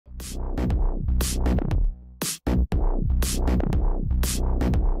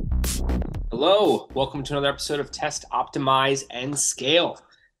Hello, welcome to another episode of Test, Optimize, and Scale.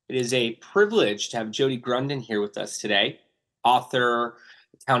 It is a privilege to have Jody Grunden here with us today, author,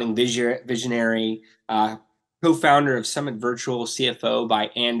 accounting visionary, co-founder of Summit Virtual CFO by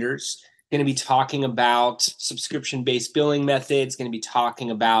Anders. Going to be talking about subscription-based billing methods, going to be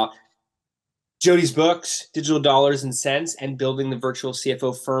talking about Jody's books, Digital Dollars and Cents, and building the virtual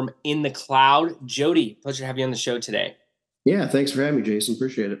CFO firm in the cloud. Jody, pleasure to have you on the show today. Yeah, thanks for having me, Jason.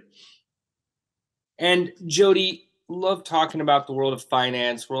 Appreciate it. And Jody, love talking about the world of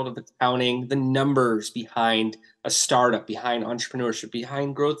finance, world of accounting, the numbers behind a startup, behind entrepreneurship,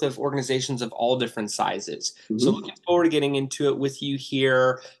 behind growth of organizations of all different sizes. Mm-hmm. So looking forward to getting into it with you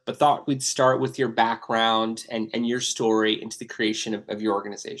here, but thought we'd start with your background and your story into the creation of your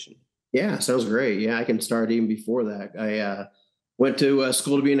organization. Yeah, sounds great. Yeah, I can start even before that. I went to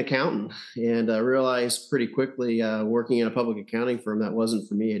school to be an accountant, and I realized pretty quickly working in a public accounting firm that wasn't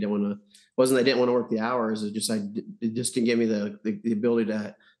for me. I didn't want to work the hours. It just didn't give me the ability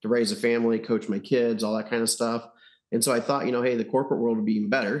to raise a family, coach my kids, all that kind of stuff. And so I thought, hey, the corporate world would be even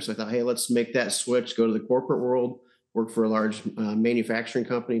better. So I thought, hey, let's make that switch, go to the corporate world, work for a large manufacturing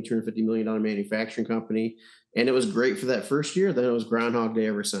company, $250 million manufacturing company. And it was great for that first year. Then it was Groundhog Day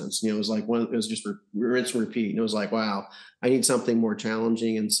ever since. It was like it was just rinse and repeat. And it was like, wow, I need something more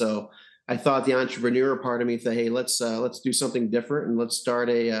challenging. And so I thought the entrepreneur part of me said, hey, let's do something different and let's start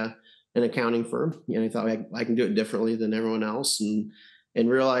an accounting firm. And I thought I can do it differently than everyone else, and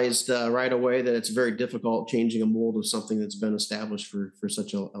realized right away that it's very difficult changing a mold of something that's been established for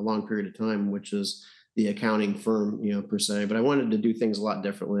such a long period of time, which is the accounting firm, per se. But I wanted to do things a lot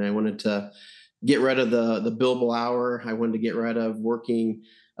differently. I wanted to get rid of the billable hour. I wanted to get rid of working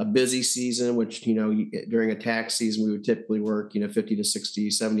a busy season, which, during a tax season, we would typically work, 50 to 60,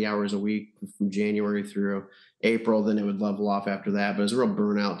 70 hours a week from January through April. Then it would level off after that. But it was a real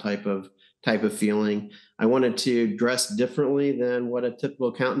burnout type of feeling. I wanted to dress differently than what a typical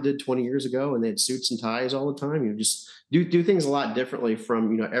accountant did 20 years ago. And they had suits and ties all the time. Just do things a lot differently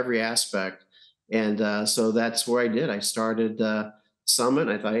from, every aspect. And so that's where I did. I started Summit.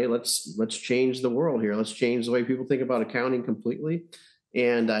 I thought, hey, let's change the world here. Let's change the way people think about accounting completely.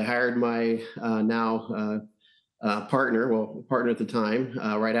 And I hired my partner at the time,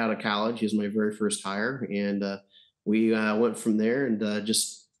 right out of college. He was my very first hire. And we went from there and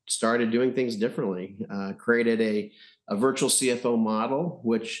just started doing things differently. Created a virtual CFO model,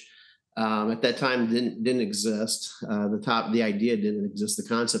 which at that time didn't exist. The idea didn't exist. The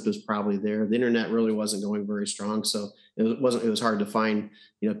concept was probably there. The internet really wasn't going very strong, so it was hard to find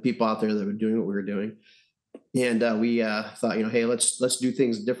people out there that were doing what we were doing. And we thought, hey, let's do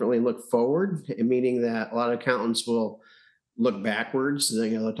things differently and look forward. Meaning that a lot of accountants will look backwards.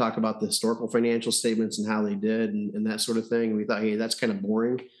 They'll talk about the historical financial statements and how they did and that sort of thing. And we thought, hey, that's kind of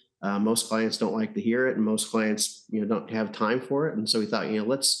boring. Most clients don't like to hear it, and most clients don't have time for it. And so we thought,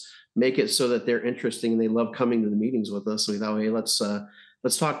 let's make it so that they're interesting and they love coming to the meetings with us. So we thought, hey, let's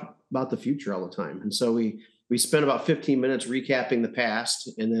talk about the future all the time. And so we spent about 15 minutes recapping the past.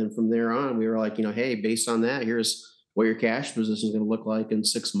 And then from there on, we were like, hey, based on that, here's what your cash position is going to look like in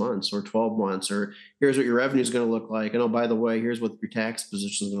 6 months or 12 months, or here's what your revenue is going to look like. And oh, by the way, here's what your tax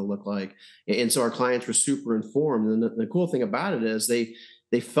position is going to look like. And so our clients were super informed. And the cool thing about it is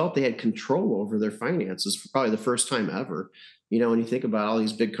they felt they had control over their finances for probably the first time ever. When you think about all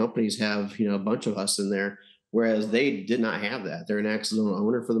these big companies have, a bunch of us in there, whereas they did not have that. They're an accidental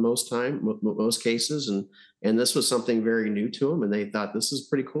owner for the most cases. And this was something very new to them. And they thought, this is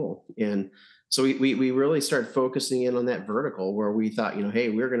pretty cool. And so we really started focusing in on that vertical where we thought, hey,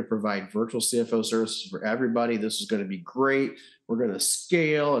 we're going to provide virtual CFO services for everybody. This is going to be great. We're going to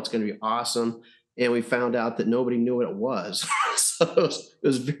scale. It's going to be awesome. And we found out that nobody knew what it was. So it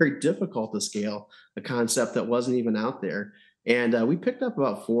was very difficult to scale a concept that wasn't even out there. And we picked up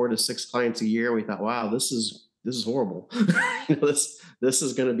about 4 to 6 clients a year. We thought, wow, this is horrible. This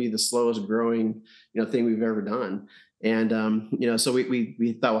is going to be the slowest growing, thing we've ever done. And, so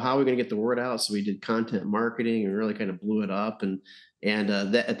we thought, well, how are we going to get the word out? So we did content marketing and really kind of blew it up. And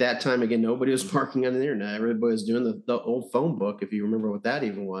at that time, again, nobody was marketing on the internet. Everybody was doing the old phone book, if you remember what that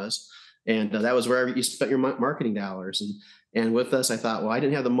even was. And that was where you spent your marketing dollars. And with us, I thought, well, I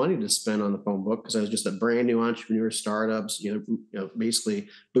didn't have the money to spend on the phone book because I was just a brand new entrepreneur, startups, basically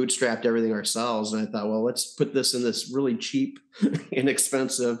bootstrapped everything ourselves. And I thought, well, let's put this in this really cheap,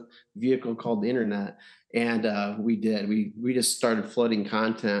 inexpensive vehicle called the internet. And we did. We just started flooding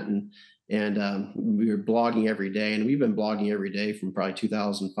content and we were blogging every day. And we've been blogging every day from probably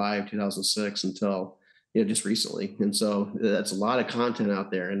 2005, 2006 until just recently. And so that's a lot of content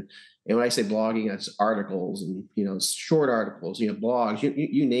out there. And when I say blogging, that's articles and, short articles, blogs,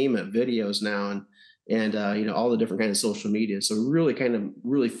 you name it, videos now, and all the different kinds of social media. So we really kind of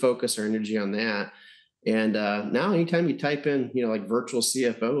really focus our energy on that. And now anytime you type in, like virtual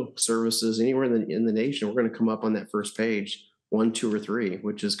CFO services anywhere in the nation, we're going to come up on that first page, one, two, or three,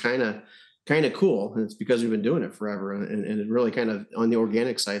 which is kind of cool. And it's because we've been doing it forever. And it really kind of on the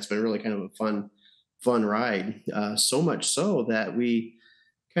organic side, it's been really kind of a fun ride. So much so that we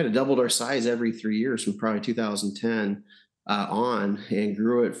kind of doubled our size every 3 years from probably 2010 on, and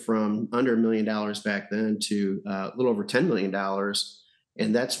grew it from under $1 million back then to a little over $10 million.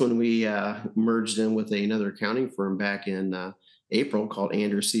 And that's when we merged in with another accounting firm back in April called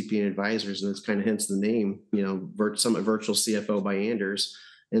Anders CPA Advisors, and it's kind of hence the name, Summit Virtual CFO by Anders,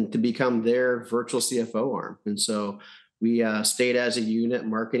 and to become their virtual CFO arm. And so we stayed as a unit,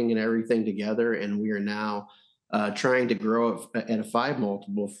 marketing and everything together, and we are now trying to grow it at a 5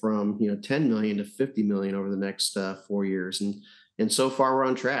 multiple from 10 million to 50 million over the next 4 years. And so far we're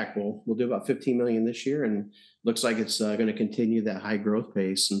on track. We'll do about 15 million this year, and looks like it's going to continue that high growth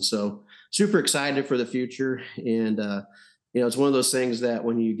pace. And so super excited for the future. And it's one of those things that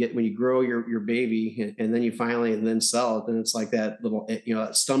when you grow your baby and then you finally and then sell it, then it's like that little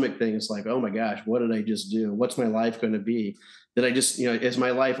that stomach thing. It's like, oh my gosh, what did I just do? What's my life going to be? Did I just is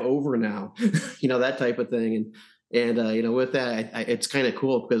my life over now? That type of thing. And with that, it's kind of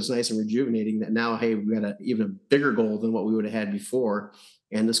cool because it's nice and rejuvenating that now, hey, we got even a bigger goal than what we would have had before.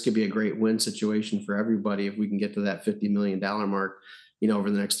 And this could be a great win situation for everybody if we can get to that $50 million mark, over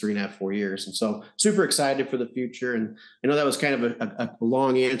the next 3.5, 4 years. And so super excited for the future. And I know that was kind of a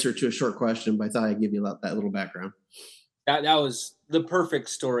long answer to a short question, but I thought I'd give you that little background. That was the perfect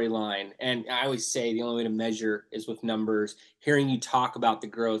storyline. And I always say the only way to measure is with numbers. Hearing you talk about the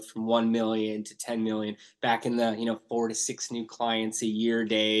growth from 1 million to 10 million back in the 4 to 6 new clients a year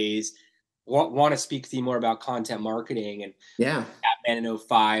days. Want to speak to you more about content marketing and Yeah. Batman in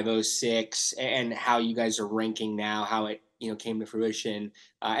 05, 06, and how you guys are ranking now, how it came to fruition,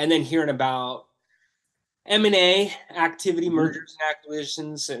 and then hearing about M&A activity, mergers and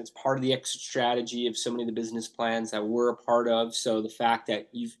acquisitions, and it's part of the exit strategy of so many of the business plans that we're a part of. So the fact that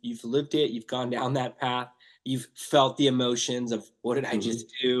you've lived it, you've gone down that path, you've felt the emotions of what did I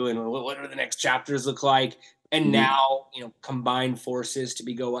just do, and what do the next chapters look like, and now combine forces to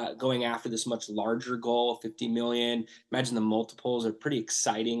be going after this much larger goal of 50 million. Imagine the multiples are pretty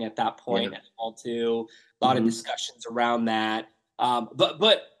exciting at that point as well too. A lot of discussions around that,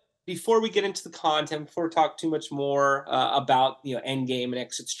 but before we get into the content, before we talk too much more about end game and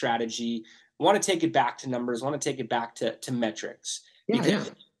exit strategy, I want to take it back to numbers. I want to take it back to metrics because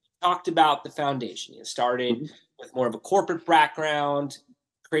you talked about the foundation. You started with more of a corporate background,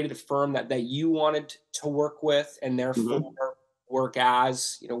 created a firm that you wanted to work with, and therefore work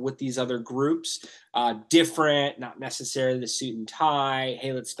as with these other groups, different, not necessarily the suit and tie.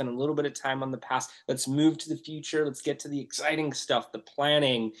 Hey, let's spend a little bit of time on the past. Let's move to the future. Let's get to the exciting stuff, the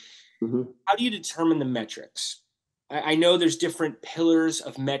planning. How do you determine the metrics? I know there's different pillars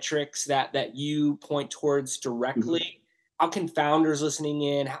of metrics that you point towards directly. How can founders listening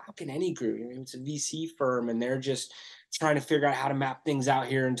in? How can any group? It's a VC firm and they're just trying to figure out how to map things out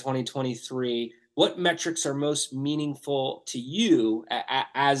here in 2023. What metrics are most meaningful to you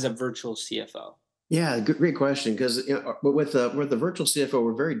as a virtual CFO? Yeah, great question. Because but with the virtual CFO,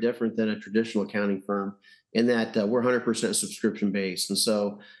 we're very different than a traditional accounting firm in that we're 100% subscription based, and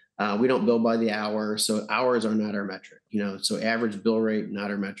so we don't bill by the hour. So hours are not our metric. So average bill rate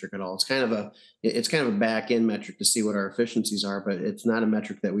not our metric at all. It's kind of a back end metric to see what our efficiencies are, but it's not a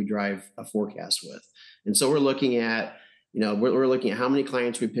metric that we drive a forecast with. And so we're looking at we're looking at how many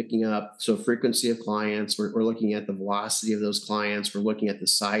clients we're picking up. So frequency of clients, we're looking at the velocity of those clients. We're looking at the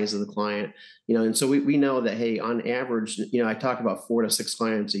size of the client, and so we know that, hey, on average, I talk about 4 to 6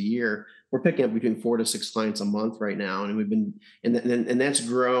 clients a year. We're picking up between 4 to 6 clients a month right now. And that's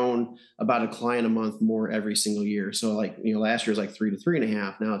grown about a client a month more every single year. So last year was like 3 to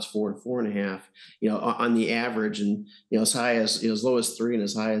 3.5. Now it's 4 to 4.5, on the average, and, as high as, as low as 3 and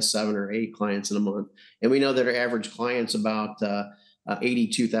as high as 7 or 8 clients in a month. And we know that our average client's about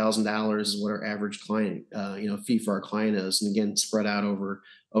 $82,000 is what our average client, fee for our client is. And again, spread out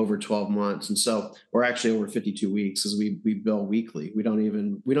over 12 months. And so we're actually over 52 weeks because we bill weekly. We don't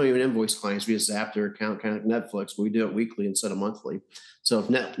even invoice clients. We just zap their account, kind of like Netflix, but we do it weekly instead of monthly. So if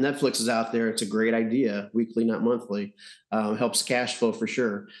Netflix is out there, it's a great idea. Weekly, not monthly. Helps cash flow for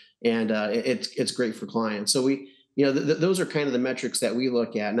sure. And it's great for clients. So those are kind of the metrics that we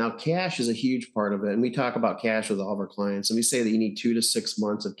look at. Now, cash is a huge part of it. And we talk about cash with all of our clients. And we say that you need 2 to 6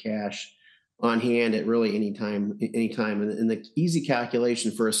 months of cash on hand at really any time. And the easy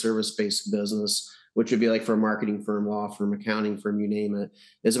calculation for a service-based business, which would be like for a marketing firm, law firm, accounting firm, you name it,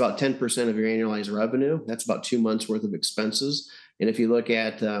 is about 10% of your annualized revenue. That's about 2 months worth of expenses. And if you look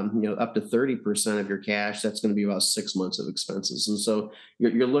at up to 30% of your cash, that's going to be about 6 months of expenses. And so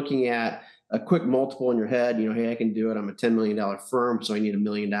you're looking at a quick multiple in your head. Hey, I can do it. I'm a $10 million firm, so I need $1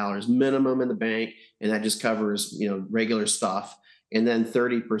 million minimum in the bank, and that just covers regular stuff. And then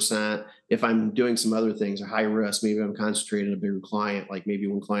 30%, if I'm doing some other things, are high risk. Maybe I'm concentrated on a bigger client, like maybe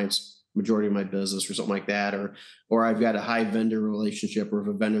one client's majority of my business or something like that, or I've got a high vendor relationship, or if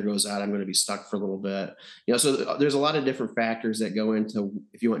a vendor goes out, I'm going to be stuck for a little bit. So there's a lot of different factors that go into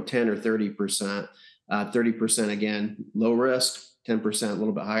if you want 10 or 30%. 30% again, low risk. 10% a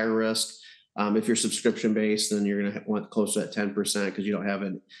little bit higher risk. If you're subscription based, then you're going to want close to that 10% because you don't have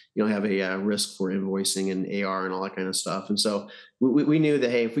a risk for invoicing and AR and all that kind of stuff. And so we knew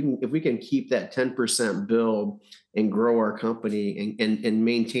that, hey, if we can keep that 10% build and grow our company and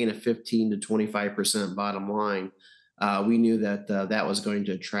maintain a 15 to 25% bottom line, we knew that that was going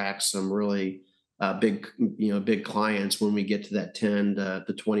to attract some really big clients when we get to that 10 to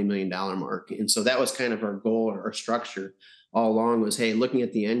 $20 million mark. And so that was kind of our goal or our structure all along, was, hey, looking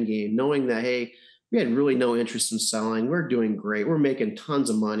at the end game, knowing that, hey, we had really no interest in selling. We're doing great. We're making tons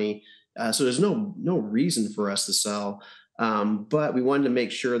of money. So there's no reason for us to sell. But we wanted to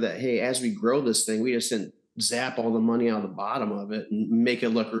make sure that, hey, as we grow this thing, we just didn't zap all the money out of the bottom of it and make it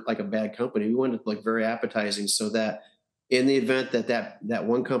look like a bad company. We wanted it to look very appetizing, so that in the event that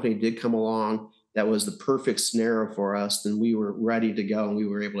one company did come along that was the perfect scenario for us, then we were ready to go and we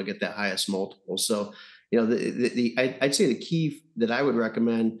were able to get that highest multiple. So I'd say the key that I would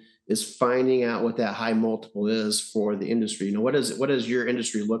recommend is finding out what that high multiple is for the industry. What does your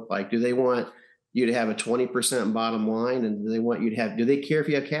industry look like? Do they want you to have a 20% bottom line, and do they care if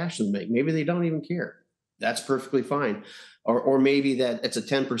you have cash in the bank? Maybe they don't even care. That's perfectly fine. Or maybe that it's a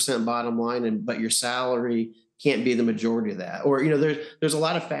 10% bottom line, but your salary can't be the majority of that. Or there's a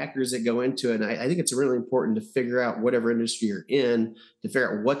lot of factors that go into it. And I think it's really important to figure out whatever industry you're in, to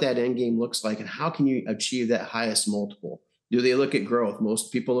figure out what that end game looks like and how can you achieve that highest multiple. Do they look at growth?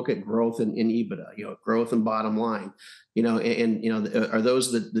 Most people look at growth in EBITDA, growth and bottom line, are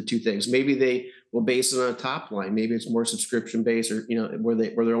those the two things? Maybe they will base it on a top line. Maybe it's more subscription based, or where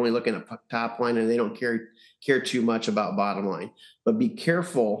they're only looking at top line and they don't care too much about bottom line. But be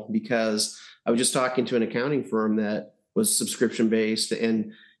careful, because I was just talking to an accounting firm that was subscription based,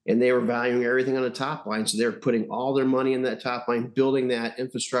 and they were valuing everything on the top line. So they're putting all their money in that top line, building that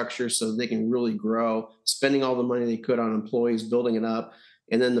infrastructure so they can really grow, spending all the money they could on employees, building it up.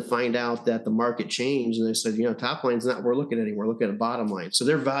 And then to find out that the market changed, and they said, top line's not what we're looking at anymore. We're looking at a bottom line. So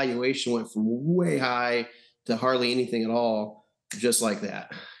their valuation went from way high to hardly anything at all, just like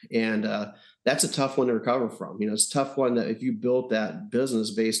that. And that's a tough one to recover from. It's a tough one that if you built that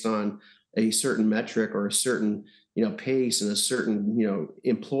business based on a certain metric or a certain pace and a certain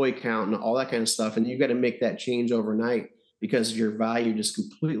employee count and all that kind of stuff, and you've got to make that change overnight because your value just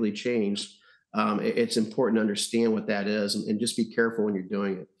completely changed. It's important to understand what that is and just be careful when you're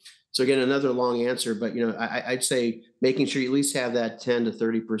doing it. So again, another long answer, but I'd say making sure you at least have that 10 to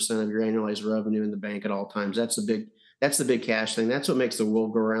 30% of your annualized revenue in the bank at all times. That's the big cash thing. That's what makes the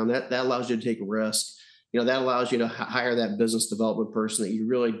world go around. That allows you to take risk. That allows you to hire that business development person that you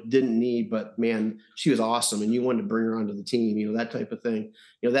really didn't need, but man, she was awesome and you wanted to bring her onto the team, that type of thing.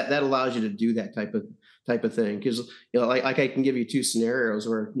 That allows you to do that type of thing. Because, like I can give you two scenarios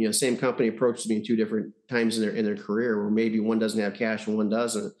where, same company approaches me in two different times in their career, where maybe one doesn't have cash and one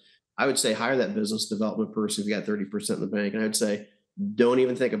doesn't. I would say hire that business development person if you got 30% in the bank. And I'd say, don't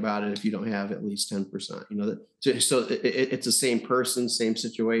even think about it if you don't have at least 10%. So it's the same person, same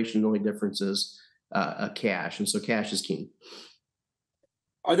situation. The only difference is cash. And so cash is key.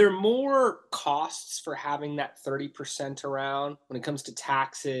 Are there more costs for having that 30% around when it comes to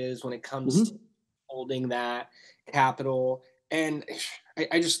taxes, when it comes to holding that capital? And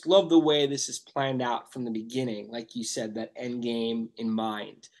I just love the way this is planned out from the beginning. Like you said, that end game in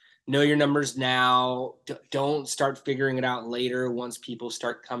mind. Know your numbers now. Don't start figuring it out later once people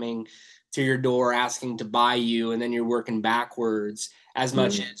start coming to your door asking to buy you, and then you're working backwards, as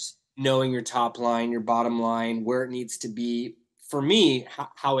much as knowing your top line, your bottom line, where it needs to be. For me,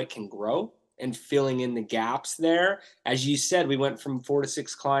 how it can grow and filling in the gaps there. As you said, we went from 4 to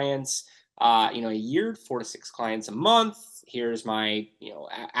 6 clients, a year, 4 to 6 clients a month. Here's my,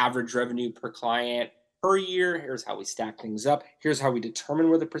 average revenue per client per year. Here's how we stack things up. Here's how we determine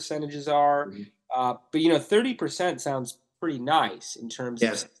where the percentages are. But 30% sounds pretty nice in terms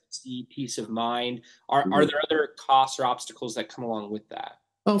of peace of mind. Are there other costs or obstacles that come along with that?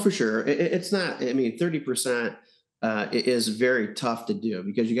 Oh, for sure. It's not, I mean, 30% is very tough to do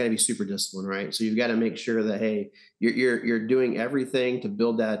because you got to be super disciplined, right? So you've got to make sure that, hey, you're doing everything to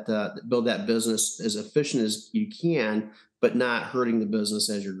build that business as efficient as you can, but not hurting the business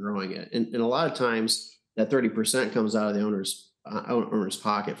as you're growing it. And a lot of times that 30% comes out of the owner's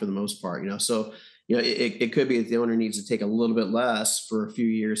pocket for the most part, So, it could be that the owner needs to take a little bit less for a few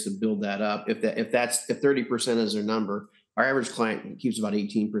years to build that up. If 30% is their number, our average client keeps about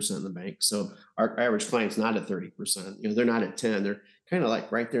 18% in the bank. So our average client's not at 30%. They're not at 10. They're kind of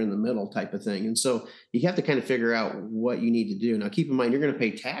like right there in the middle type of thing. And so you have to kind of figure out what you need to do. Now, keep in mind, you're going to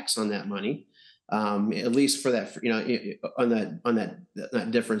pay tax on that money, at least for that, on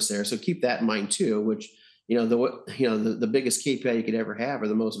that difference there. So keep that in mind too, which, the biggest KPI you could ever have, or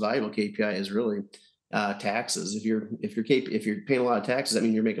the most valuable KPI, is really taxes. If you're paying a lot of taxes, that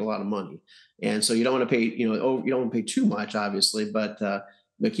means you're making a lot of money. And so you don't want to pay, you don't want to pay too much, obviously, but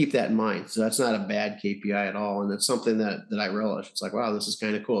keep that in mind. So that's not a bad KPI at all, and it's something that I relish. It's like, wow, this is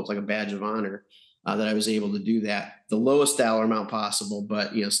kind of cool. It's like a badge of honor that I was able to do that, the lowest dollar amount possible,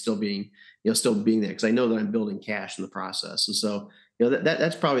 but still being there, because I know that I'm building cash in the process. And so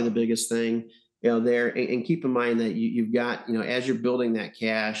that's probably the biggest thing, there. And keep in mind that you've got, as you're building that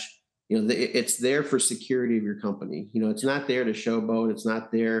cash, it's there for security of your company. It's not there to showboat. It's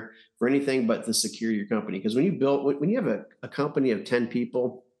not there for anything but the security of your company. Because when you have a company of 10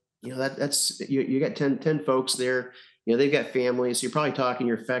 people, that's you got 10 folks there. They've got families. So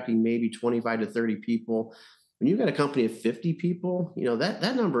you're affecting maybe 25 to 30 people. When you've got a company of 50 people,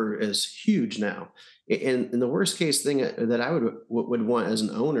 that number is huge now. And the worst case thing that I would want as an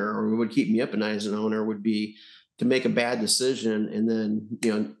owner, or would keep me up at night as an owner, would be to make a bad decision, and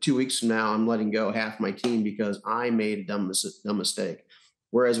then 2 weeks from now I'm letting go half my team because I made a dumb mistake.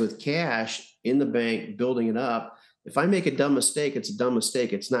 Whereas with cash in the bank, building it up, if I make a dumb mistake, it's a dumb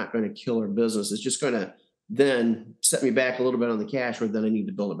mistake. It's not going to kill our business. It's just going to then set me back a little bit on the cash, where then I need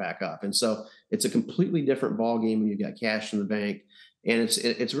to build it back up. And so it's a completely different ball game when you've got cash in the bank, and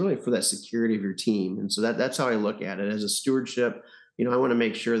it's really for that security of your team. And so that's how I look at it as a stewardship. I want to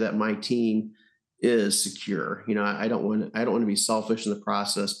make sure that my team is secure. I don't want to be selfish in the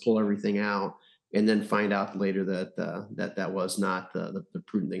process, pull everything out, and then find out later that was not the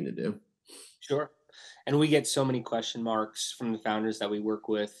prudent thing to do. Sure. And we get so many question marks from the founders that we work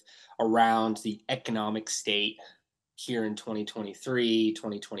with around the economic state here in 2023,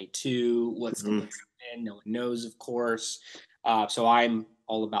 2022. What's going to happen? No one knows, of course. So I'm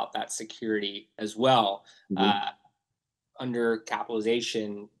all about that security as well. Mhm. Under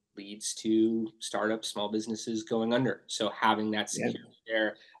capitalization leads to startups, small businesses going under. So having that Yeah. security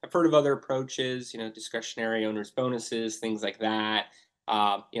there. I've heard of other approaches, discretionary owners bonuses, things like that,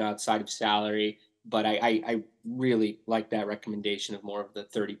 outside of salary. But I really like that recommendation of more of the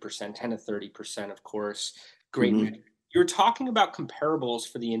 30%, 10 to 30%, of course. Great. Mhm. You're talking about comparables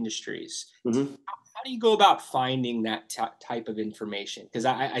for the industries. Mhm. How do you go about finding that type of information? Because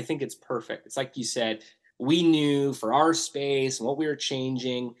I think it's perfect. It's like you said, we knew for our space and what we were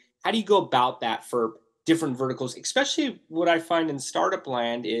changing. How do you go about that for different verticals? Especially what I find in startup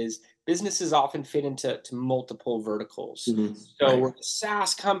land is businesses often fit into multiple verticals. Mhm. So we're Right. a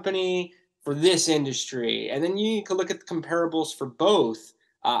SaaS company for this industry, and then you can look at the comparables for both.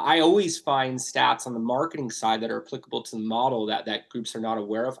 I always find stats on the marketing side that are applicable to the model that groups are not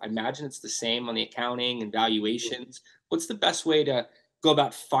aware of. I imagine it's the same on the accounting and valuations. What's the best way to go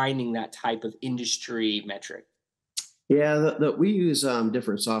about finding that type of industry metric? Yeah, we use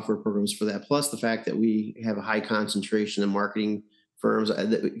different software programs for that. Plus the fact that we have a high concentration in marketing firms.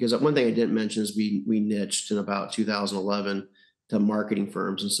 Because one thing I didn't mention is we niched in about 2011 to marketing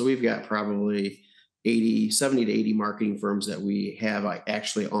firms, and so we've got probably 70 to 80 marketing firms that we have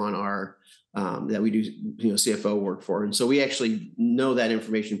actually on our that we do CFO work for, and so we actually know that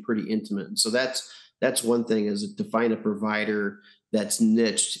information pretty intimate. And so that's one thing, is to find a provider that's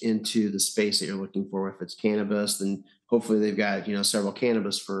niched into the space that you're looking for. If it's cannabis, then hopefully they've got several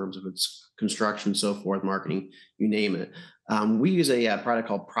cannabis firms. If it's construction, so forth, marketing, you name it. We use a product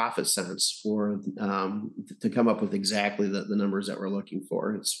called Profit Sense to come up with exactly the numbers that we're looking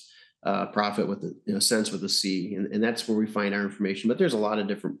for. It's profit with the sense with a C, and that's where we find our information. But there's a lot of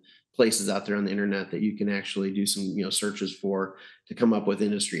different places out there on the internet that you can actually do some searches for to come up with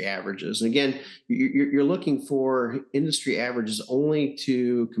industry averages. And again, you're looking for industry averages only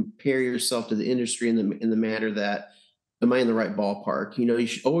to compare yourself to the industry in the manner that, am I in the right ballpark? You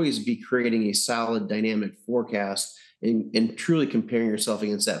should always be creating a solid dynamic forecast, and truly comparing yourself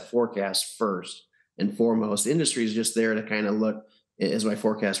against that forecast first and foremost. The industry is just there to kind of look is my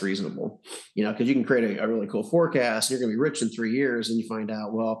forecast reasonable? Because you can create a really cool forecast. You're going to be rich in 3 years, and you find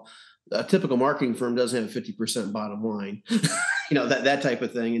out, well, a typical marketing firm doesn't have a 50% bottom line, that type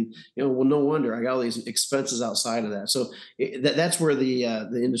of thing. And, well, no wonder I got all these expenses outside of that. So that's where the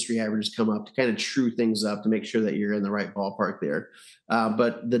industry averages come up to kind of true things up to make sure that you're in the right ballpark there.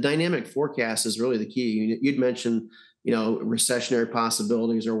 But the dynamic forecast is really the key. You'd mentioned, recessionary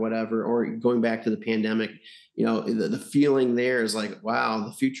possibilities or whatever, or going back to the pandemic, the feeling there is like, wow,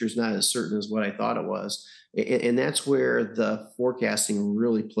 the future is not as certain as what I thought it was. And that's where the forecasting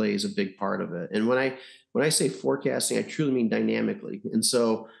really plays a big part of it. And when I say forecasting, I truly mean dynamically. And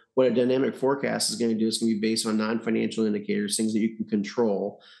so what a dynamic forecast is going to do is going to be based on non-financial indicators, things that you can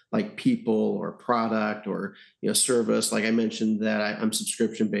control, like people or product or service. Like I mentioned that I'm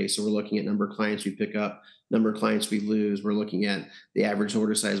subscription based, so we're looking at number of clients we pick up, number of clients we lose. We're looking at the average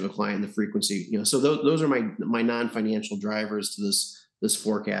order size of a client, the frequency. So those are my non-financial drivers to this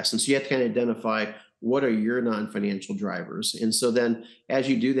forecast. And so you have to kind of identify what are your non-financial drivers. And so then as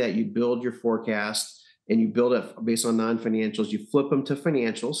you do that, you build your forecast and you build it based on non-financials. You flip them to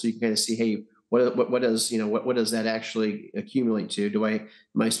financials, so you can kind of see, hey, what does that actually accumulate to?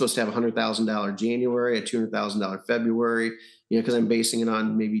 Am I supposed to have $100,000 January, a $200,000 February? Because I'm basing it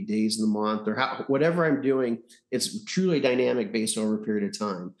on maybe days in the month or whatever I'm doing. It's truly dynamic based over a period of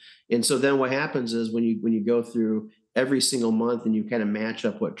time. And so then what happens is when you go through every single month and you kind of match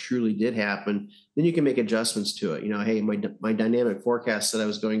up what truly did happen, then you can make adjustments to it. Hey, my dynamic forecast said I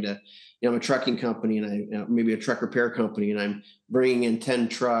was going to, I'm a trucking company and I maybe a truck repair company, and I'm bringing in 10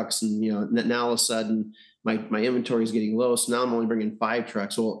 trucks, and now all of a sudden my inventory is getting low, so now I'm only bringing 5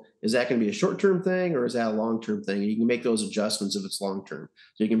 trucks. Well, is that going to be a short-term thing or is that a long-term thing? And you can make those adjustments if it's long-term,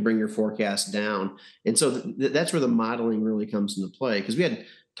 so you can bring your forecast down. And so that's where the modeling really comes into play, because we had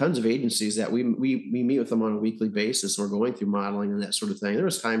tons of agencies that we meet with them on a weekly basis. We're going through modeling and that sort of thing. There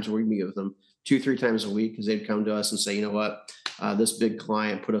was times where we meet with them 2-3 times a week, because they'd come to us and say, you know what, this big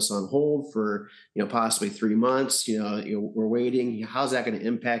client put us on hold for possibly 3 months. We're waiting. How's that going to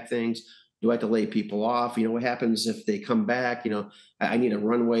impact things? Do I have to lay people off? What happens if they come back? I need a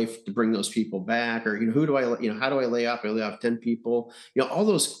runway to bring those people back, or who do I how do I lay off? I lay off 10 people. All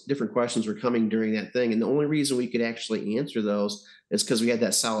those different questions were coming during that thing, and the only reason we could actually answer those is because we had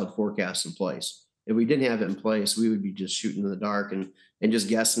that solid forecast in place. If we didn't have it in place, we would be just shooting in the dark and just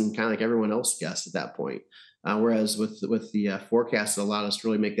guessing, kind of like everyone else guessed at that point. Whereas with the forecast, it allowed us to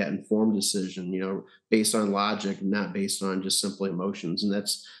really make that informed decision, based on logic, not based on just simply emotions. And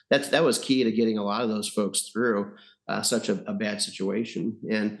that was key to getting a lot of those folks through such a bad situation.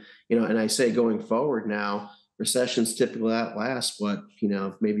 And and I say going forward now, recessions typically last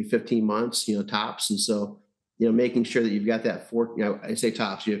maybe 15 months, tops. And so making sure that you've got that I say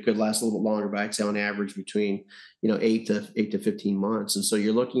tops, it could last a little bit longer, but I'd say on average between 8 to 15 months. And so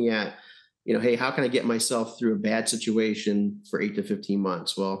you're looking at hey, how can I get myself through a bad situation for 8 to 15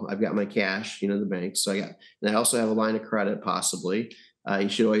 months? Well, I've got my cash, in the bank. So and I also have a line of credit, possibly. You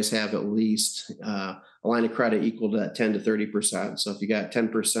should always have at least a line of credit equal to that 10 to 30%. So if you got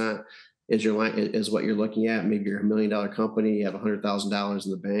 10% is your line, is what you're looking at, maybe you're $1 million company, you have $100,000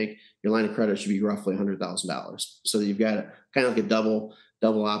 in the bank, your line of credit should be roughly $100,000. So you've got kind of like a double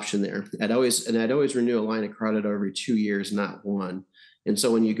option there. I'd always renew a line of credit every 2 years, not one. And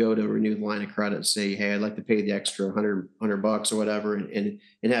so when you go to renew the line of credit, say, hey, I'd like to pay the extra 100 bucks or whatever, and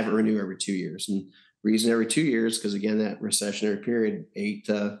have it renew every 2 years. And reason every 2 years, because again, that recessionary period, 8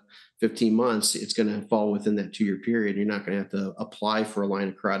 to 15 months, it's going to fall within that 2 year period. You're not going to have to apply for a line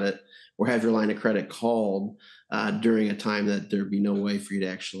of credit or have your line of credit called during a time that there'd be no way for you to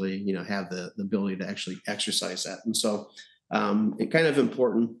actually, have the ability to actually exercise that. And so it's kind of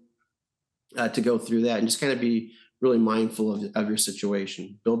important to go through that and just kind of be really mindful of your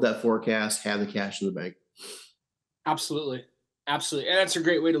situation. Build that forecast, have the cash in the bank. Absolutely. Absolutely. And that's a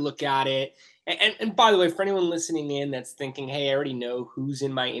great way to look at it. And by the way, for anyone listening in that's thinking, hey, I already know who's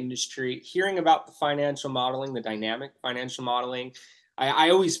in my industry, hearing about the financial modeling, the dynamic financial modeling, I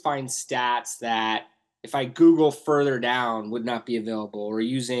always find stats that if I Google further down would not be available, or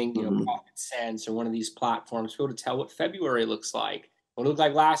using, Profit Sense or one of these platforms to be able to tell what February looks like, what it looked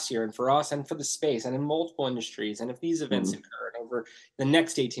like last year, and for us and for the space and in multiple industries. And if these events occurred over the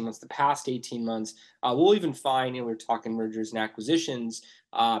next 18 months, the past 18 months, we'll even find, we're talking mergers and acquisitions,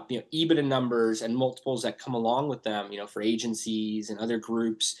 EBITDA numbers and multiples that come along with them, for agencies and other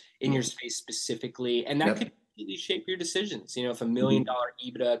groups in your space specifically. And that could completely shape your decisions. If $1 million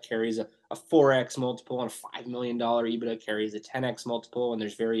EBITDA carries a 4x multiple and a $5 million EBITDA carries a 10x multiple, and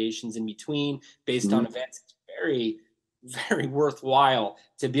there's variations in between based on events, it's very, very worthwhile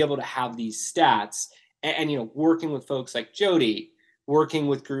to be able to have these stats and working with folks like Jody, working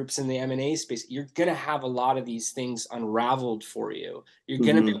with groups in the M&A space, you're going to have a lot of these things unraveled for you. You're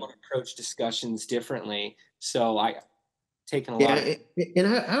going to be able to approach discussions differently. So I taken a lot of. And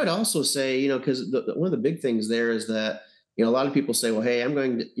I would also say, because one of the big things there is that, a lot of people say, well, hey, I'm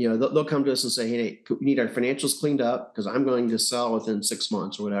going to, they'll come to us and say, hey, we need our financials cleaned up because I'm going to sell within 6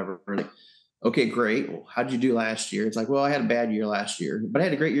 months or whatever. And okay, great. Well, how did you do last year? It's like, well, I had a bad year last year, but I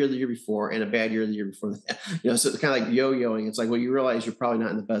had a great year the year before and a bad year the year before that. So it's kind of like yo-yoing. It's like, well, you realize you're probably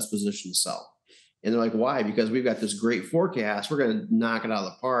not in the best position to sell. And they're like, why? Because we've got this great forecast. We're going to knock it out of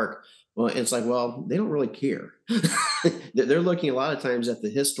the park. Well, it's like, well, they don't really care. They're looking a lot of times at the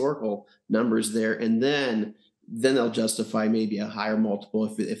historical numbers there, and then they'll justify maybe a higher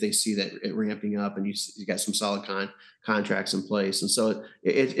multiple if they see that it ramping up and you got some solid contracts in place. And so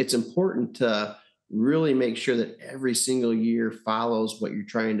it's important to really make sure that every single year follows what you're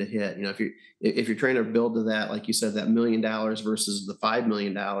trying to hit. If you're trying to build to that, like you said, that $1 million versus the $5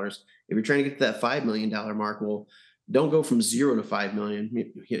 million, if you're trying to get to that $5 million mark, well, don't go from 0 to 5 million.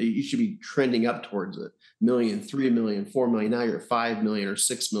 You should be trending up towards it. Million, 3 million, 4 million. Now you're at 5 million or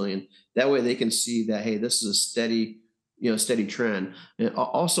 6 million. That way they can see that, hey, this is a steady trend. And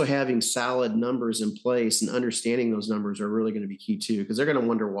also having solid numbers in place and understanding those numbers are really going to be key too, because they're going to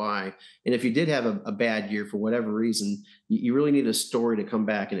wonder why. And if you did have a bad year for whatever reason, you really need a story to come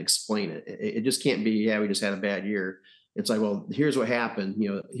back and explain it. It just can't be, yeah, we just had a bad year. It's like, well, here's what happened.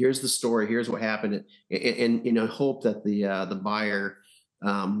 Here's the story. Here's what happened, and hope that the buyer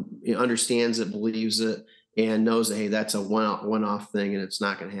understands it, believes it, and knows that, hey, that's a one-off thing, and it's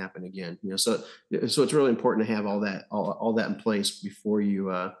not going to happen again. So it's really important to have all that in place before you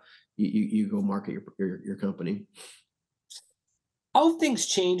go market your company. How have things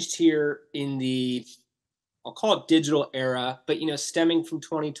changed here in the, I'll call it digital era, but stemming from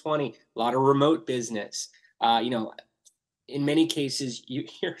 2020, a lot of remote business. In many cases,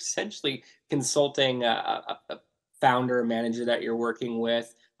 you're essentially consulting a founder or manager that you're working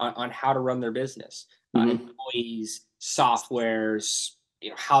with on how to run their business, employees, softwares,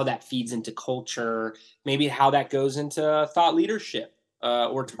 how that feeds into culture, maybe how that goes into thought leadership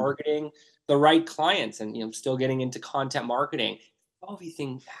or targeting the right clients and, still getting into content marketing. How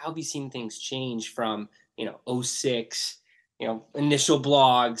have you seen things change from, 06, initial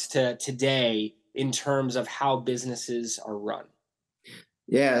blogs to today, in terms of how businesses are run?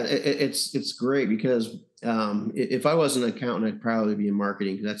 Yeah, it's great because if I was an accountant, I'd probably be in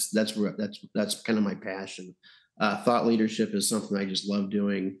marketing. That's kind of my passion. Thought leadership is something I just love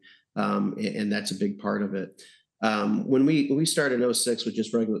doing, and that's a big part of it. When we started in 06 with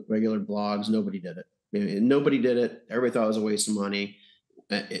just regular blogs, nobody did it. Nobody did it. Everybody thought it was a waste of money,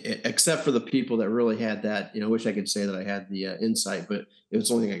 except for the people that really had that. I wish I could say that I had the insight, but it was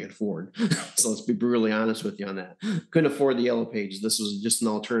the only thing I could afford. So let's be brutally honest with you on that. Couldn't afford the yellow pages. This was just an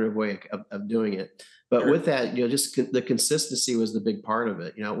alternative way of doing it. But with that, just the consistency was the big part of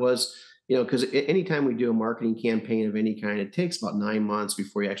it. It was, because anytime we do a marketing campaign of any kind, it takes about 9 months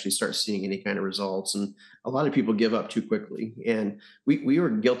before you actually start seeing any kind of results. And a lot of people give up too quickly. And we were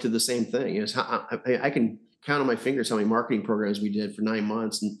guilty of the same thing. I can count on my fingers how many marketing programs we did for 9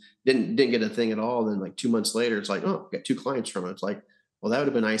 months and didn't get a thing at all. Then like 2 months later, it's like, oh, got 2 clients from it. It's like, well, that would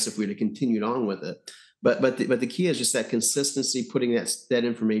have been nice if we'd have continued on with it. But the key is just that consistency, putting that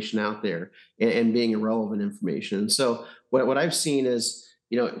information out there and being relevant information. And so what I've seen is,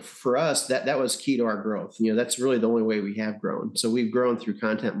 for us, that was key to our growth. That's really the only way we have grown. So we've grown through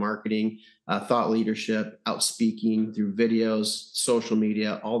content marketing, thought leadership, out speaking, through videos, social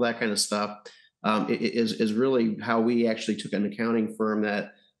media, all that kind of stuff. It is really how we actually took an accounting firm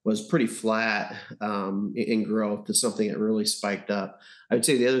that was pretty flat in growth to something that really spiked up. I would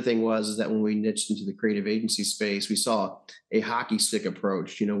say the other thing is that when we niched into the creative agency space, we saw a hockey stick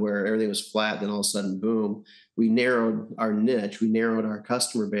approach, where everything was flat, then all of a sudden, boom, we narrowed our niche, we narrowed our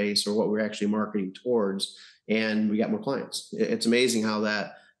customer base or what we're actually marketing towards, and we got more clients. It's amazing how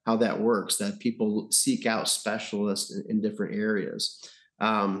that works, that people seek out specialists in different areas.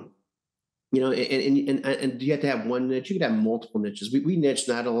 And you have to have one niche. You could have multiple niches. We niched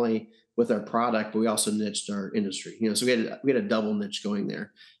not only with our product, but we also niched our industry. So we had a double niche going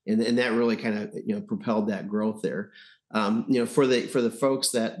there, and that really kind of propelled that growth there. For the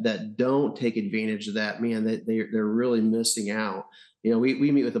folks that don't take advantage of that, man, they're really missing out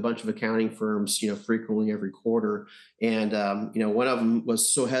we meet with a bunch of accounting firms, frequently every quarter. And, one of them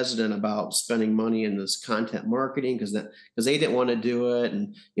was so hesitant about spending money in this content marketing because they didn't want to do it.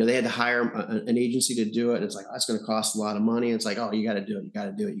 And, they had to hire an agency to do it. And it's like, that's going to cost a lot of money. And it's like, oh, you got to do it. You got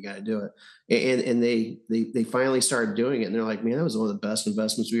to do it. You got to do it. And they finally started doing it. And they're like, man, that was one of the best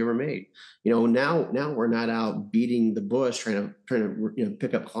investments we ever made. Now we're not out beating the bush trying to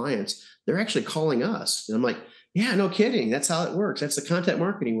pick up clients. They're actually calling us. And I'm like, yeah, no kidding. That's how it works. That's the content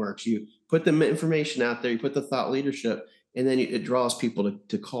marketing works. You put the information out there, you put the thought leadership, and then it draws people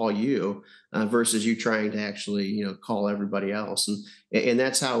to call you versus you trying to actually, call everybody else. And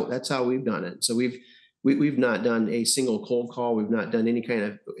that's how we've done it. So we've not done a single cold call. We've not done any kind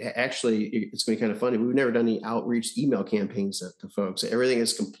of, actually, it's going to be kind of funny. We've never done any outreach email campaigns to folks. Everything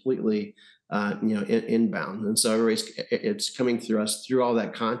is completely, inbound. And so it's coming through us through all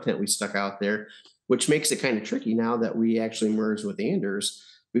that content we stuck out there, which makes it kind of tricky now that we actually merged with Anders.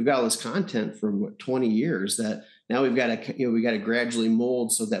 We've got all this content from 20 years that now we've got to gradually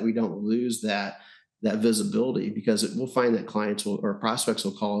mold so that we don't lose that visibility, because we'll find that clients or prospects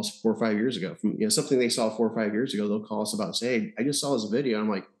will call us 4 or 5 years ago from something they saw 4 or 5 years ago. They'll call us about, say, hey, I just saw this video. I'm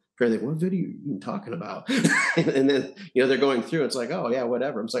like, what video are you talking about? And then they're going through. It's like, oh yeah,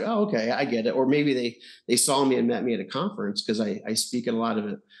 whatever. I'm like, oh okay, I get it. Or maybe they saw me and met me at a conference because I speak at a lot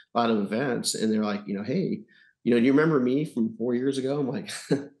of events, and they're like, hey, do you remember me from 4 years ago? I'm like,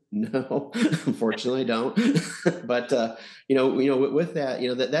 no, unfortunately, I don't. But with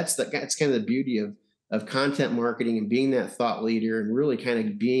that, that's kind of the beauty of content marketing and being that thought leader, and really kind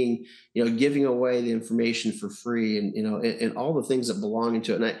of being, giving away the information for free, and all the things that belong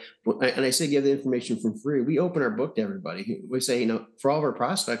into it. And I say give the information for free. We open our book to everybody. We say, for all of our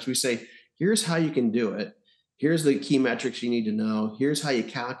prospects, we say, here's how you can do it. Here's the key metrics you need to know. Here's how you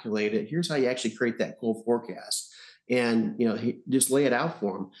calculate it. Here's how you actually create that goal forecast. And, just lay it out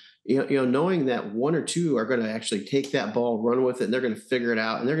for them, knowing that one or two are going to actually take that ball, run with it, and they're going to figure it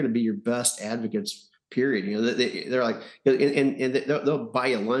out, and they're going to be your best advocates, period. They're like, and they'll buy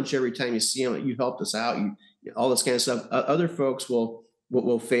you lunch every time you see them. You helped us out. All this kind of stuff. Other folks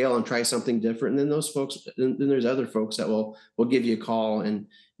will fail and try something different. And then there's other folks that will give you a call and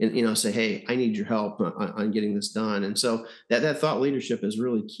say, hey, I need your help on getting this done. And so that thought leadership is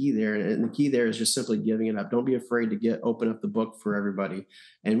really key there. And the key there is just simply giving it up. Don't be afraid to open up the book for everybody.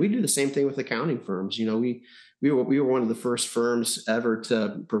 And we do the same thing with accounting firms. We were one of the first firms ever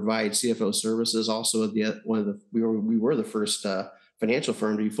to provide CFO services. Also, we were the first financial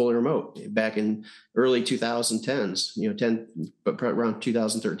firm to be fully remote back in early 2010s, but around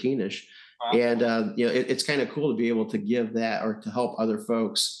 2013-ish. Wow. And, it's kind of cool to be able to give that, or to help other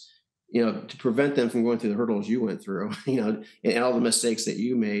folks, to prevent them from going through the hurdles you went through, and all the mistakes that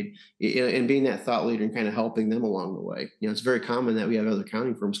you made, and being that thought leader and kind of helping them along the way. It's very common that we have other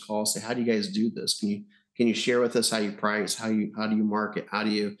accounting firms call, say, how do you guys do this? Can you share with us how you price, how do you market, how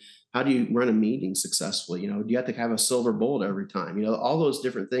do you run a meeting successfully? Do you have to have a silver bullet every time? All those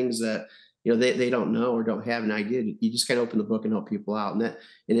different things that, they don't know or don't have an idea. You just kind of open the book and help people out.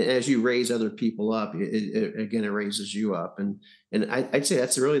 And as you raise other people up, it raises you up. And I'd say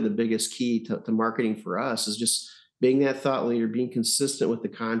that's really the biggest key to marketing for us, is just being that thought leader, being consistent with the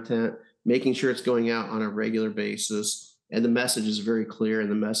content, making sure it's going out on a regular basis. And the message is very clear, and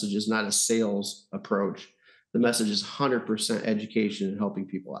the message is not a sales approach. The message is 100% education and helping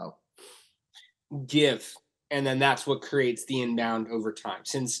people out. Give. And then that's what creates the inbound over time.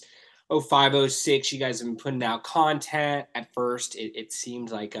 Since 05, 06, you guys have been putting out content. At first, it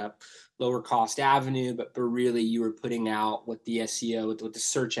seemed like a lower cost avenue, but really you were putting out what the SEO, what the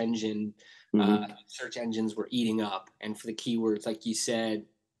search engines were eating up. And for the keywords, like you said,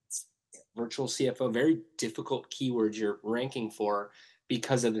 virtual CFO, very difficult keywords you're ranking for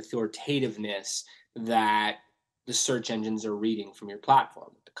because of the authoritativeness that the search engines are reading from your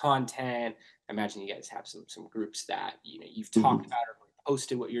platform. The content, I imagine you guys have some groups that you've talked about or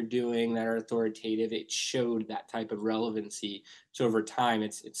posted what you're doing that are authoritative. It showed that type of relevancy. So over time,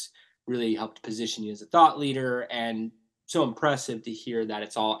 it's really helped position you as a thought leader, and so impressive to hear that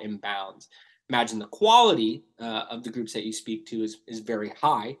it's all inbound. Imagine the quality of the groups that you speak to is very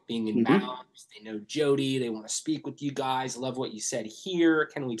high, being inbound. They know Jody, they want to speak with you guys. Love what you said here.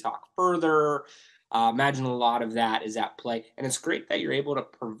 Can we talk further? Imagine a lot of that is at play. And it's great that you're able to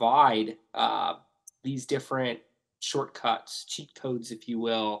provide these different shortcuts, cheat codes, if you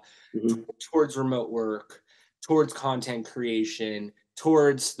will, towards remote work, towards content creation,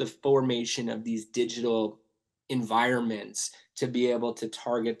 towards the formation of these digital environments to be able to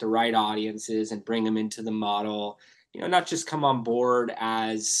target the right audiences and bring them into the model. not just come on board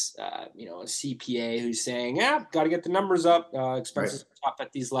as, a CPA who's saying, yeah, got to get the numbers up, expenses are up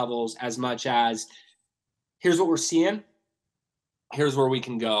at these levels, as much as here's what we're seeing, here's where we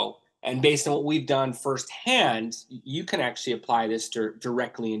can go. And based on what we've done firsthand, you can actually apply this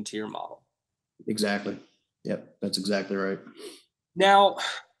directly into your model. Exactly. Yep. That's exactly right. Now,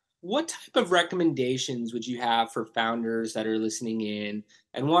 what type of recommendations would you have for founders that are listening in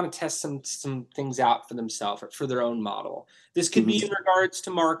and want to test some things out for themselves or for their own model? This could be in regards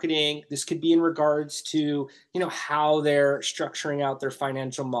to marketing. This could be in regards to, how they're structuring out their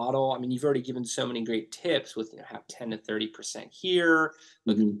financial model. I mean, you've already given so many great tips with, have 10 to 30% here,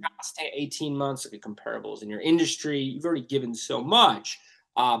 look at the past 18 months, look at comparables in your industry. You've already given so much,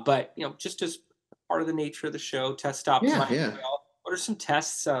 but, just as part of the nature of the show, test optimize. Yeah. What are some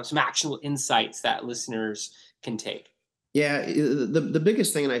tests, some actual insights that listeners can take? Yeah, the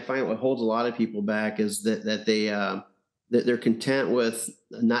biggest thing, and I find what holds a lot of people back, is that they're content with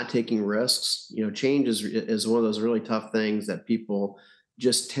not taking risks. Change is one of those really tough things that people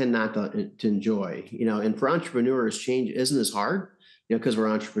just tend not to enjoy. And for entrepreneurs, change isn't as hard. Because we're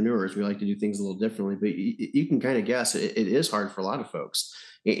entrepreneurs, we like to do things a little differently. But you can kind of guess it is hard for a lot of folks.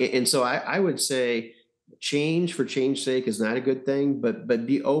 And so I would say change for change's sake is not a good thing, but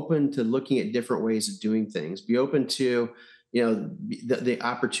be open to looking at different ways of doing things. Be open to the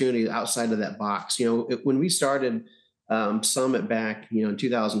opportunity outside of that box. When we started Summit back in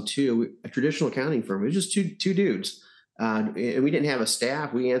 2002, a traditional accounting firm, it was just two dudes, and we didn't have a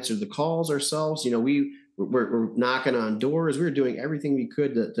staff. We answered the calls ourselves. We're knocking on doors. We were doing everything we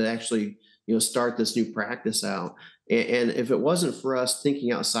could to actually start this new practice out. And if it wasn't for us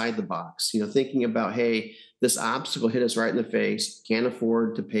thinking outside the box, thinking about, hey, this obstacle hit us right in the face, can't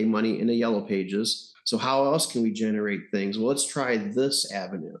afford to pay money in the yellow pages. So how else can we generate things? Well, let's try this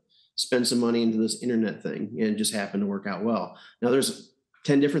avenue, spend some money into this internet thing, and it just happened to work out well. Now there's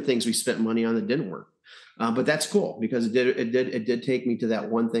 10 different things we spent money on that didn't work. But that's cool because it did take me to that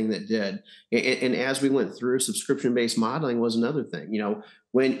one thing that did. And as we went through, subscription-based modeling was another thing.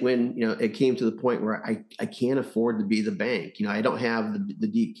 When it came to the point where I can't afford to be the bank. I don't have the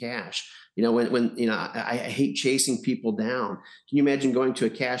deep cash. When I hate chasing people down. Can you imagine going to a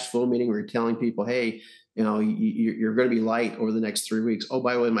cash flow meeting where you're telling people, hey, you're going to be light over the next 3 weeks. Oh,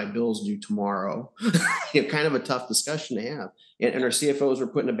 by the way, my bill's due tomorrow. Kind of a tough discussion to have. And our CFOs were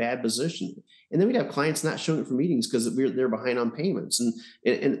put in a bad position. And then we'd have clients not showing up for meetings because they're behind on payments. And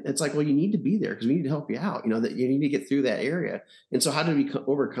it's like, well, you need to be there because we need to help you out. That you need to get through that area. And so how did we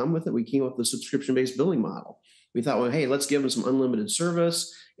overcome with it? We came up with a subscription-based billing model. We thought, well, hey, let's give them some unlimited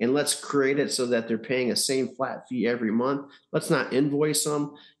service and let's create it so that they're paying a same flat fee every month. Let's not invoice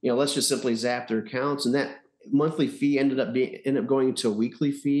them. Let's just simply zap their accounts. And that monthly fee ended up going into a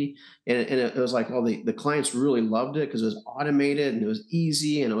weekly fee. And it was like, well, the clients really loved it because it was automated and it was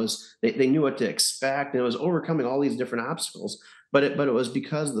easy and they knew what to expect. And it was overcoming all these different obstacles. But it was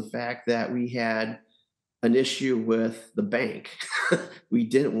because of the fact that we had an issue with the bank. We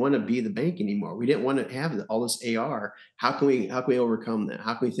didn't want to be the bank anymore. We didn't want to have all this AR. How can we overcome that?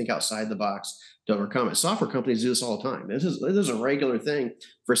 How can we think outside the box to overcome it? Software companies do this all the time. This is a regular thing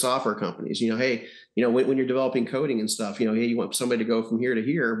for software companies. Hey, when you're developing coding and stuff, hey, you want somebody to go from here to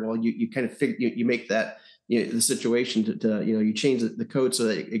here. Well, you kind of you make that the situation to you change the code so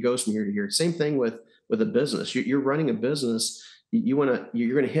that it goes from here to here. Same thing with a business. You're running a business. You're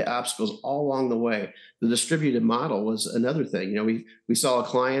going to hit obstacles all along the way. The distributed model was another thing. We saw a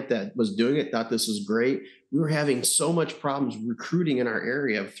client that was doing it, thought this was great. We were having so much problems recruiting in our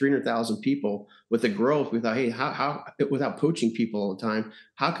area of 300,000 people with the growth. We thought, hey, how without poaching people all the time,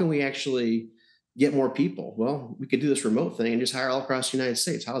 how can we actually get more people? Well, we could do this remote thing and just hire all across the United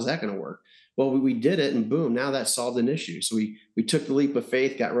States. How's that going to work? Well, we did it, and boom, now that solved an issue. So we took the leap of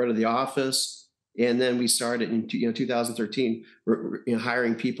faith, got rid of the office. And then we started in 2013,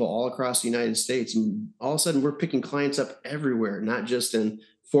 hiring people all across the United States. And all of a sudden, we're picking clients up everywhere, not just in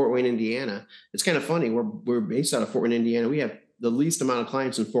Fort Wayne, Indiana. It's kind of funny. We're based out of Fort Wayne, Indiana. We have the least amount of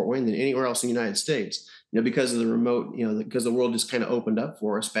clients in Fort Wayne than anywhere else in the United States. Because of the remote, because the world just kind of opened up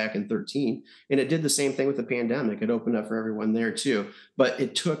for us back in 2013. And it did the same thing with the pandemic. It opened up for everyone there too. But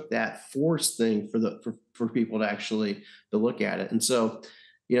it took that force thing for people to actually to look at it. And so,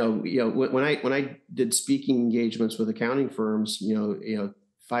 when I did speaking engagements with accounting firms,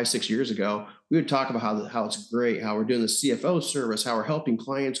 5-6 years ago, we would talk about how it's great, how we're doing the CFO service, how we're helping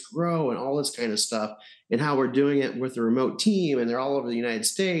clients grow and all this kind of stuff, and how we're doing it with a remote team and they're all over the United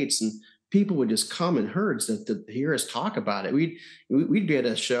States. And people would just come in herds to hear us talk about it. We'd be at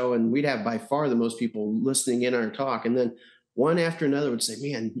a show and we'd have by far the most people listening in on our talk. And then one after another would say,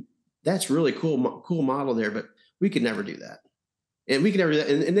 man, that's really cool model there. But we could never do that. And we could never do that.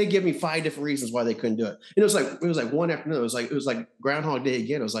 And they give me 5 different reasons why they couldn't do it. And it was like one after another. It was like Groundhog Day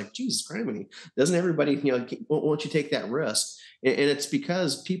again. It was like, Jesus criminy. Doesn't everybody, won't you take that risk? And it's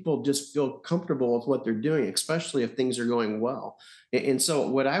because people just feel comfortable with what they're doing, especially if things are going well. And so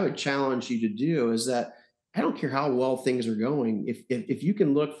what I would challenge you to do is that I don't care how well things are going. If you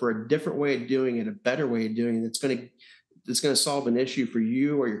can look for a different way of doing it, a better way of doing it, that's going to solve an issue for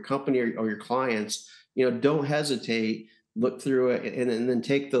you or your company or your clients, don't hesitate, look through it, and then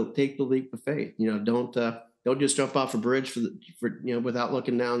take the leap of faith. Don't just jump off a bridge without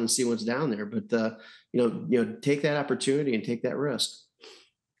looking down and see what's down there. But take that opportunity and take that risk.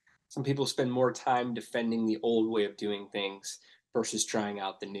 Some people spend more time defending the old way of doing things versus trying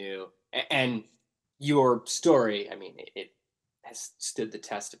out the new. And your story, I mean, it has stood the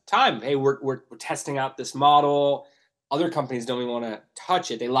test of time. Hey, we're testing out this model. Other companies don't even want to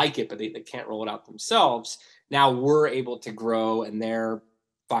touch it. They like it, but they can't roll it out themselves. Now we're able to grow, and they're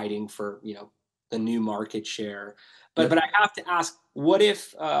fighting for the new market share. But I have to ask, what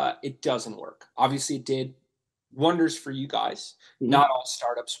if it doesn't work? Obviously, it did wonders for you guys. Mm-hmm. Not all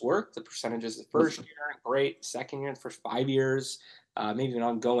startups work. The percentages the first year, great. Second year, the first 5 years, maybe even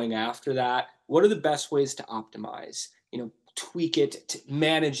ongoing after that. What are the best ways to optimize? Tweak it, to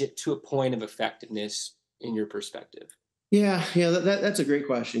manage it to a point of effectiveness in your perspective? Yeah, that's a great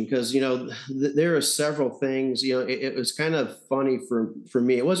question, because there are several things. It was kind of funny for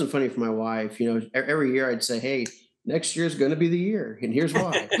me. It wasn't funny for my wife. Every year I'd say, "Hey, next year's going to be the year, and here's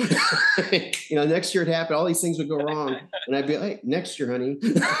why." Next year it happened. All these things would go wrong, and I'd be like, "Next year, honey,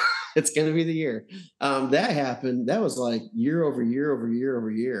 it's going to be the year." That happened. That was like year over year over year over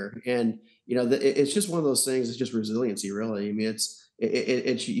year, and it's just one of those things. It's just resiliency, really. I mean,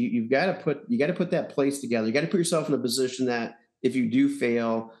 you've got to put that place together. You got to put yourself in a position that if you do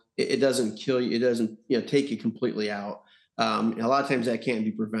fail, it doesn't kill you. It doesn't take you completely out. A lot of times that can't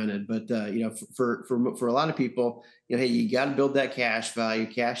be prevented, but for a lot of people, hey, you got to build that cash value.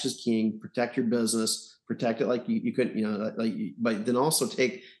 Cash is king. Protect your business. Protect it like you could, but then also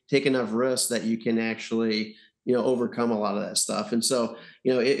take enough risks that you can actually overcome a lot of that stuff. And so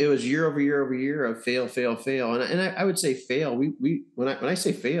it was year over year over year of fail, and I would say fail. When I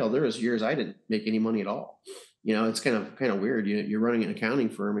say fail, there was years I didn't make any money at all. It's kind of weird. You're running an accounting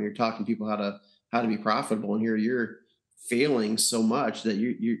firm and you're talking to people how to be profitable, and here you're failing so much that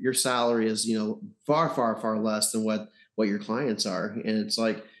your salary is far less than what your clients are. And it's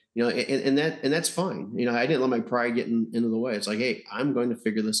like, and that's fine. I didn't let my pride get into the way. It's like, hey, I'm going to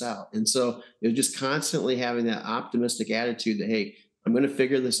figure this out. And so just constantly having that optimistic attitude that, hey, I'm going to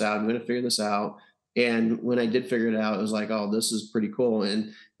figure this out. I'm going to figure this out. And when I did figure it out, it was like, oh, this is pretty cool.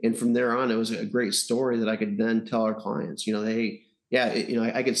 And from there on, it was a great story that I could then tell our clients, hey,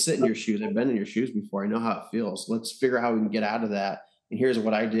 yeah, I could sit in your shoes. I've been in your shoes before. I know how it feels. Let's figure out how we can get out of that. And here's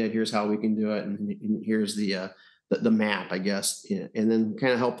what I did. Here's how we can do it. And here's the map, I guess, and then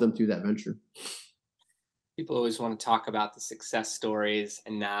kind of help them through that venture. People always want to talk about the success stories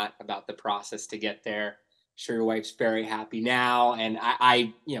and not about the process to get there. I'm sure your wife's very happy now. And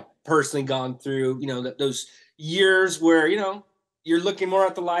I personally gone through, those years where, you're looking more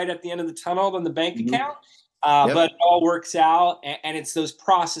at the light at the end of the tunnel than the bank account. Yep. But it all works out, and it's those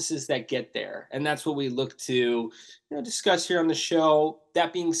processes that get there. And that's what we look to discuss here on the show.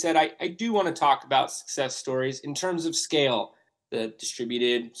 That being said, I do want to talk about success stories in terms of scale. The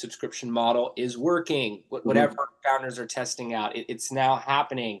distributed subscription model is working. Whatever founders are testing out, it's now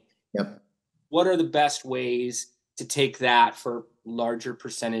happening. Yep. What are the best ways to take that for larger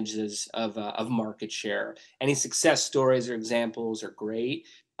percentages of market share? Any success stories or examples are great,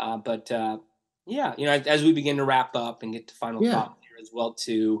 but as we begin to wrap up and get to final thoughts here as well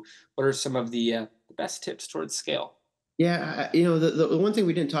too, what are some of the best tips towards scale? Yeah, the one thing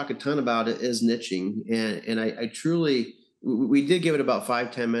we didn't talk a ton about is niching, and I truly, we did give it about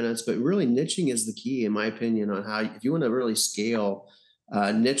 5-10 minutes, but really niching is the key, in my opinion, on how, if you want to really scale,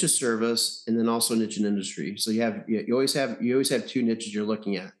 niche a service and then also niche an industry. So you always have 2 niches you're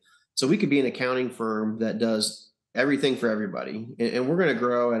looking at. So we could be an accounting firm that does everything for everybody, and we're going to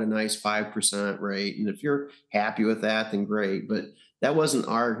grow at a nice 5% rate. And if you're happy with that, then great. But that wasn't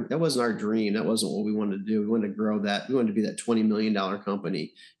our dream. That wasn't what we wanted to do. We wanted to grow that. We wanted to be that $20 million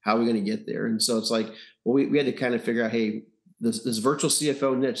company. How are we going to get there? And so it's like, well, we had to kind of figure out, hey, this virtual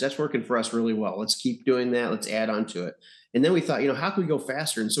CFO niche, that's working for us really well. Let's keep doing that. Let's add on to it. And then we thought, how can we go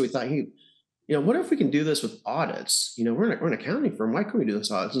faster? And so we thought, hey, what if we can do this with audits? We're an accounting firm. Why can't we do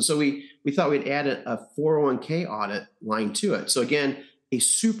this audits? And so we thought we'd add a 401k audit line to it. So again, a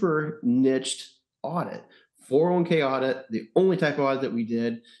super niched audit 401k audit, the only type of audit that we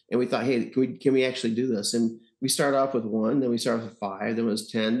did. And we thought, hey, can we actually do this? And we started off with 1, then we started with 5, then it was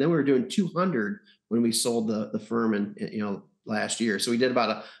 10, then we were doing 200 when we sold the firm in, last year. So we did about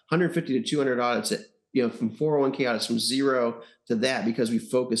 150 to 200 audits at, from 401k audits, from 0 to that, because we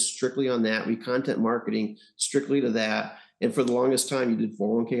focused strictly on that. We content marketing strictly to that. And for the longest time, you did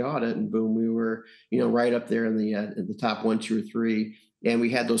 401k audit, and boom, we were, right up there in the top 1, 2, or 3. And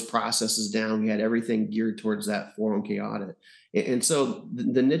we had those processes down. We had everything geared towards that 401k audit. And so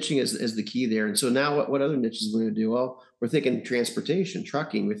the niching is the key there. And so now what other niches are we going to do? Well, we're thinking transportation,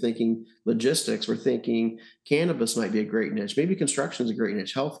 trucking. We're thinking logistics. We're thinking cannabis might be a great niche. Maybe construction is a great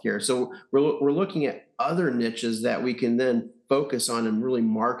niche, healthcare. So we're looking at other niches that we can then focus on and really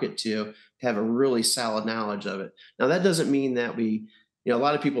market to have a really solid knowledge of it. Now, that doesn't mean that a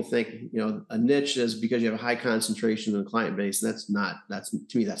lot of people think, a niche is because you have a high concentration in the client base. And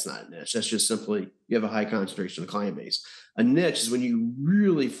to me, that's not a niche. That's just simply you have a high concentration in the client base. A niche is when you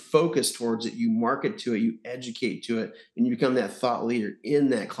really focus towards it, you market to it, you educate to it, and you become that thought leader in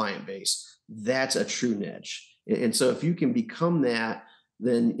that client base. That's a true niche. And so if you can become that,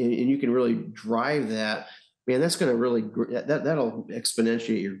 then, and you can really drive that, man, that's going to really, that'll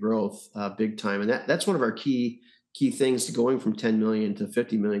exponentiate your growth big time. And that's one of our key things to going from 10 million to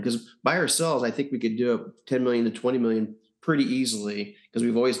 50 million, because by ourselves, I think we could do it 10 million to 20 million pretty easily, because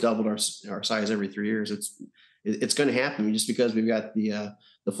we've always doubled our size every 3 years. It's going to happen just because we've got the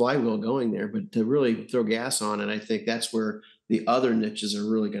flywheel going there. But to really throw gas on it, I think that's where the other niches are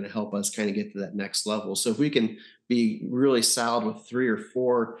really going to help us kind of get to that next level. So if we can be really solid with 3 or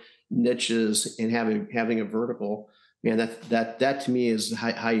 4 niches and having a vertical, man, that to me is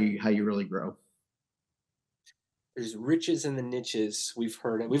how you really grow. There's riches in the niches. We've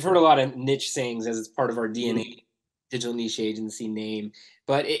heard a lot of niche sayings as it's part of our DNA, digital niche agency name,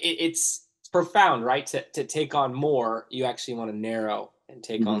 but it's profound, right? To take on more, you actually want to narrow and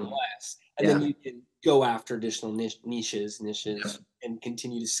take on less, and then you can go after additional niches, and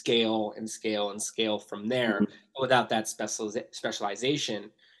continue to scale from there. But without that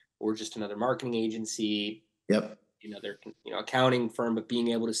specialization, we're just another marketing agency. Yep. Another accounting firm, but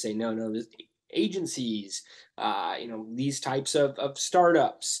being able to say no, this agencies, these types of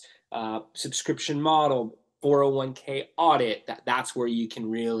startups, subscription model, 401k audit, that's where you can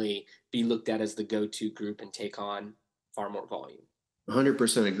really be looked at as the go-to group and take on far more volume.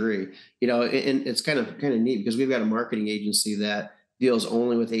 100% agree. And it's kind of neat because we've got a marketing agency that deals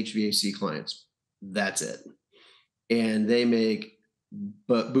only with HVAC clients. That's it. And they make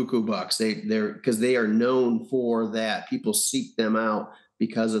buku bucks. They're because they are known for that. People seek them out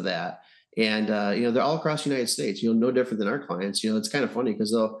because of that. And they're all across the United States. No different than our clients. It's kind of funny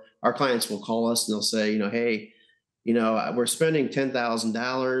because our clients will call us and they'll say, hey, we're spending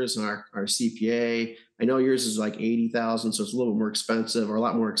 $10,000 on our CPA. I know yours is like 80,000, so it's a little more expensive, or a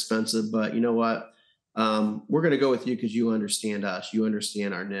lot more expensive. But you know what? We're going to go with you because you understand us. You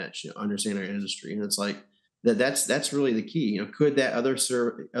understand our niche. You understand our industry. And it's like that's really the key. Could that other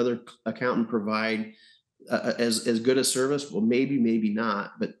accountant provide as good a service? Well, maybe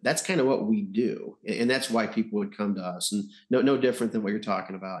not, but that's kind of what we do. And that's why people would come to us, and no different than what you're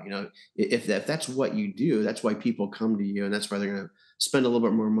talking about. If that's what you do, that's why people come to you, and that's why they're going to spend a little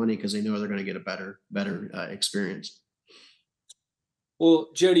bit more money, because they know they're going to get a better experience. Well,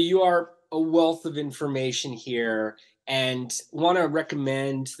 Jody, you are a wealth of information here, and want to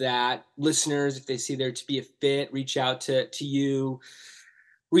recommend that listeners, if they see there to be a fit, reach out to you.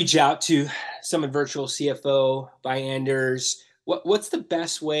 Reach out to Summit Virtual CFO by Anders. What's the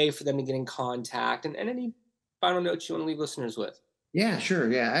best way for them to get in contact? And any final notes you want to leave listeners with? Yeah, sure.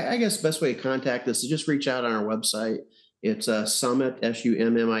 Yeah, I guess the best way to contact us is just reach out on our website. It's Summit,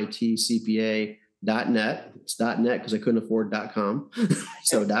 SUMMIT, CPA.net. It's .net because I couldn't afford .com.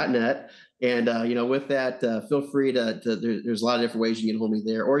 So .net. And, with that, feel free there's a lot of different ways you can get hold of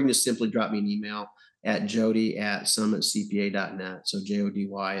me there, or you can just simply drop me an email at jody@summitcpa.net. So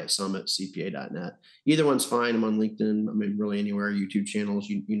JODY@summitcpa.net. Either one's fine. I'm on LinkedIn. I mean, really anywhere, YouTube channels,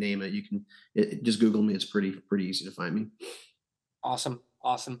 you name it. You can just Google me. It's pretty easy to find me. Awesome.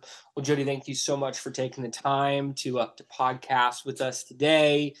 Well, Jody, thank you so much for taking the time to podcast with us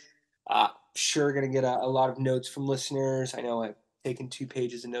today. Sure going to get a lot of notes from listeners. I know I've taken 2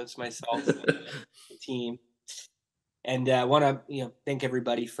 pages of notes myself, the team. And I want to thank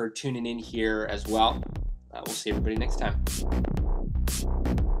everybody for tuning in here as well. We'll see everybody next time.